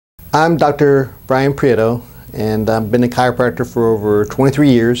I'm Dr. Brian Prieto, and I've been a chiropractor for over 23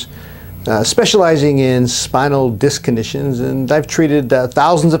 years, specializing in spinal disc conditions, and I've treated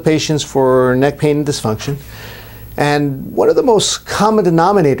thousands of patients for neck pain and dysfunction. And one of the most common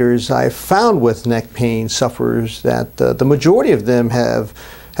denominators I've found with neck pain sufferers that the majority of them have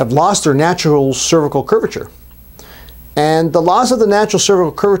lost their natural cervical curvature. And the loss of the natural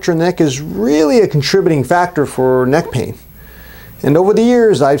cervical curvature in the neck is really a contributing factor for neck pain. And over the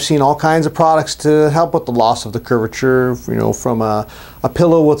years, I've seen all kinds of products to help with the loss of the curvature, from a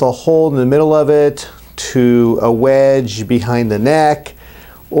pillow with a hole in the middle of it, to a wedge behind the neck,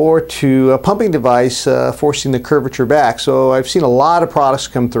 or to a pumping device forcing the curvature back. So I've seen a lot of products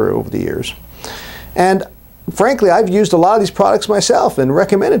come through over the years. And frankly, I've used a lot of these products myself and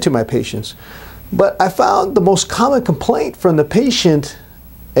recommended to my patients. But I found the most common complaint from the patient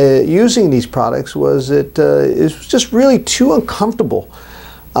using these products was that it was just really too uncomfortable.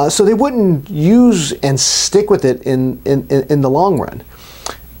 So they wouldn't use and stick with it in the long run.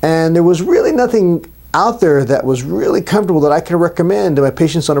 And there was really nothing out there that was really comfortable that I could recommend to my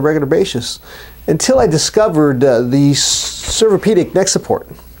patients on a regular basis until I discovered the CerviPedic neck support.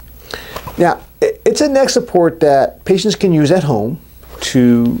 Now, it's a neck support that patients can use at home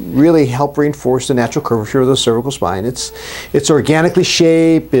to really help reinforce the natural curvature of the cervical spine. It's organically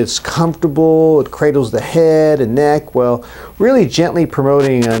shaped, it's comfortable, it cradles the head and neck while really gently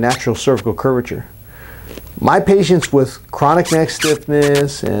promoting a natural cervical curvature. My patients with chronic neck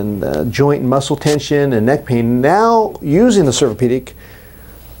stiffness and joint and muscle tension and neck pain now using the CerviPedic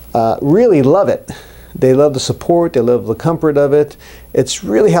really love it. They love the support, they love the comfort of it. It's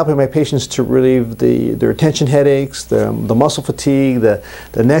really helping my patients to relieve their tension headaches, the muscle fatigue, the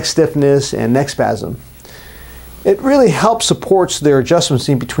neck stiffness, and neck spasm. It really helps supports their adjustments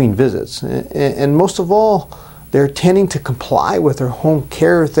in between visits. And most of all, they're tending to comply with their home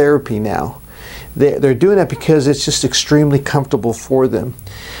care therapy now. They're doing that because it's just extremely comfortable for them.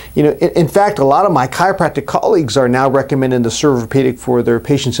 In fact, a lot of my chiropractic colleagues are now recommending the CerviPedic for their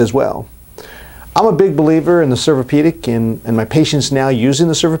patients as well. I'm a big believer in the CerviPedic, and my patients now using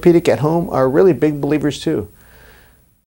the CerviPedic at home are really big believers too.